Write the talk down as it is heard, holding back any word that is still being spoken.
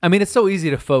I mean, it's so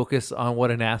easy to focus on what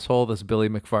an asshole this Billy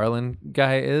McFarland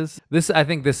guy is. I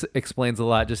think this explains a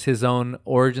lot, just his own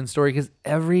origin story, because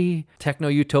every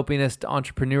techno-utopianist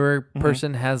entrepreneur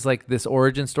person has like this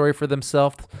origin story for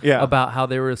themselves about how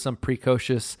they were some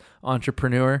precocious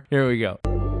entrepreneur. Here we go.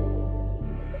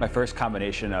 My first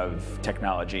combination of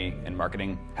technology and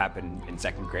marketing happened in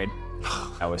 2nd grade.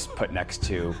 I was put next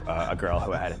to a girl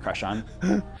who I had a crush on.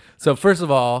 So first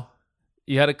of all,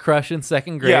 you had a crush in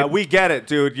 2nd grade. Yeah, we get it,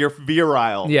 dude. You're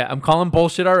virile. Yeah, I'm calling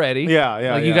bullshit already. Yeah.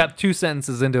 Like you got 2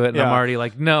 sentences into it, and I'm already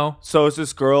like, no. So it's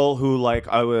this girl who, like,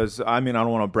 I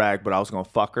don't want to brag, but I was going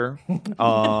to fuck her.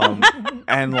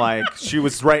 And, like, she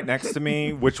was right next to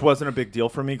me, which wasn't a big deal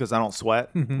for me because I don't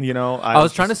sweat, you know. I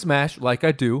was trying to smash like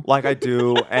I do. Like I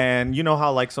do. And you know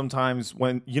how, like, sometimes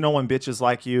when bitches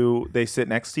like you, they sit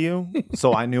next to you?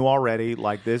 So I knew already,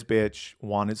 like, this bitch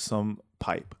wanted some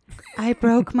pipe. I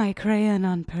broke my crayon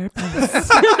on purpose.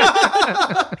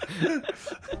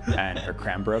 And her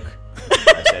crayon broke.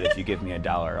 I said, if you give me $1,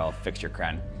 I'll fix your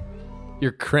crayon.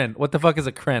 Your crayon. What the fuck is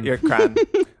a crayon? Your crayon.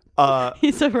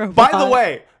 He's a robot. By the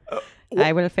way,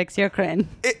 I will fix your crayon.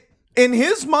 in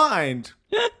his mind,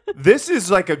 this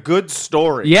is like a good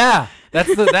story. Yeah,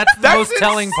 that's the most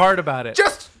telling part about it.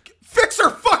 Just fix her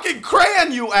fucking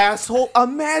crayon, you asshole.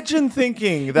 Imagine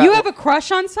thinking that You have a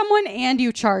crush on someone and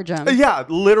you charge them. Yeah,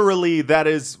 literally, that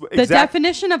is The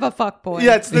definition of a fuckboy.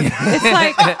 Yeah, it's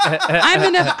like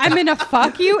I'm gonna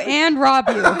fuck you and rob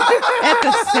you at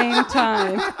the same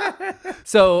time.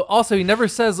 So also, he never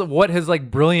says what his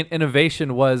like brilliant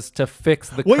innovation was to fix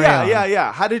the crayon.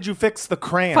 Yeah. How did you fix the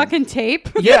crayon? Fucking tape.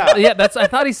 Yeah. I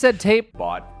thought he said tape.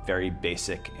 Bought very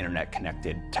basic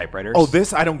internet-connected typewriters. Oh,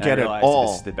 this I don't get at all.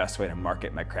 This is the best way to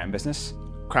market my crayon business.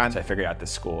 Crayon. So I figured out the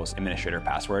school's administrator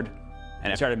password,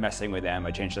 and I started messing with them.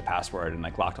 I changed the password and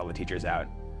like locked all the teachers out.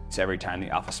 So every time the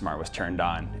AlphaSmart was turned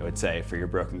on, it would say, "For your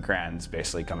broken crayons,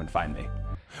 basically come and find me."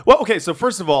 Well, okay, so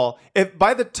first of all, if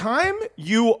by the time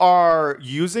you are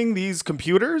using these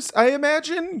computers, I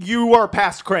imagine you are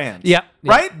past crayons. Yeah.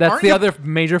 Right? That's the other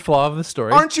major flaw of the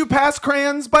story. Aren't you past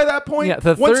crayons by that point?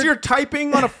 Yeah, once you're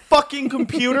typing on a fucking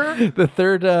computer? The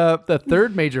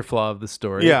third major flaw of the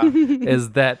story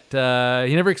is that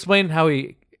he never explained how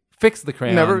he fixed the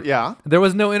crayon. Never, yeah. There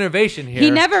was no innovation here. He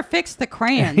never fixed the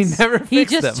crayons. He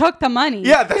just them. took the money.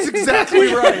 Yeah, that's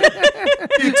exactly right.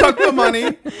 He took the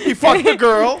money, he fucked the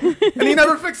girl, and he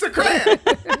never fixed the crayon.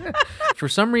 For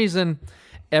some reason,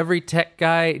 every tech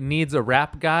guy needs a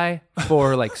rap guy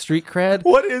for like street cred.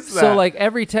 What is that? So like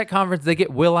every tech conference, they get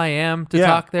Will.i.am to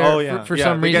talk there. Oh, yeah. For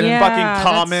some they reason. get fucking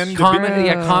Common. Common.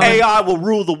 AI will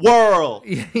rule the world.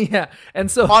 Yeah.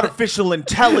 And so artificial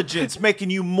intelligence making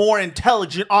you more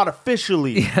intelligent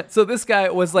artificially. Yeah. So this guy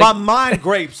was like, my mind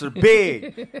grapes are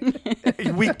big.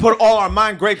 We put all our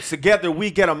mind grapes together,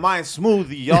 we get a mind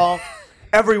smoothie, y'all.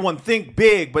 Everyone think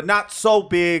big, but not so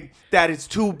big that it's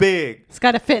too big. It's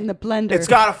got to fit in the blender. It's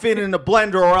got to fit in the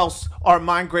blender, or else our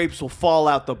mind grapes will fall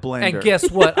out the blender. And guess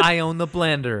what? I own the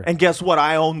blender. And guess what?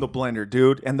 I own the blender,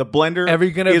 dude. And the blender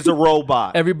is a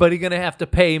robot. Everybody gonna have to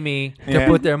pay me to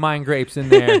put their mind grapes in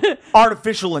there.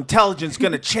 Artificial intelligence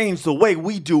gonna change the way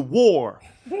we do war.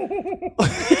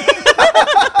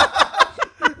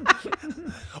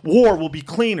 War will be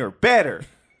cleaner, better.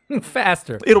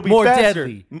 Faster. It'll be more faster.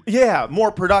 deadly. Yeah, more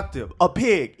productive. A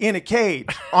pig in a cage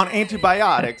on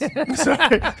antibiotics.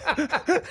 Sorry.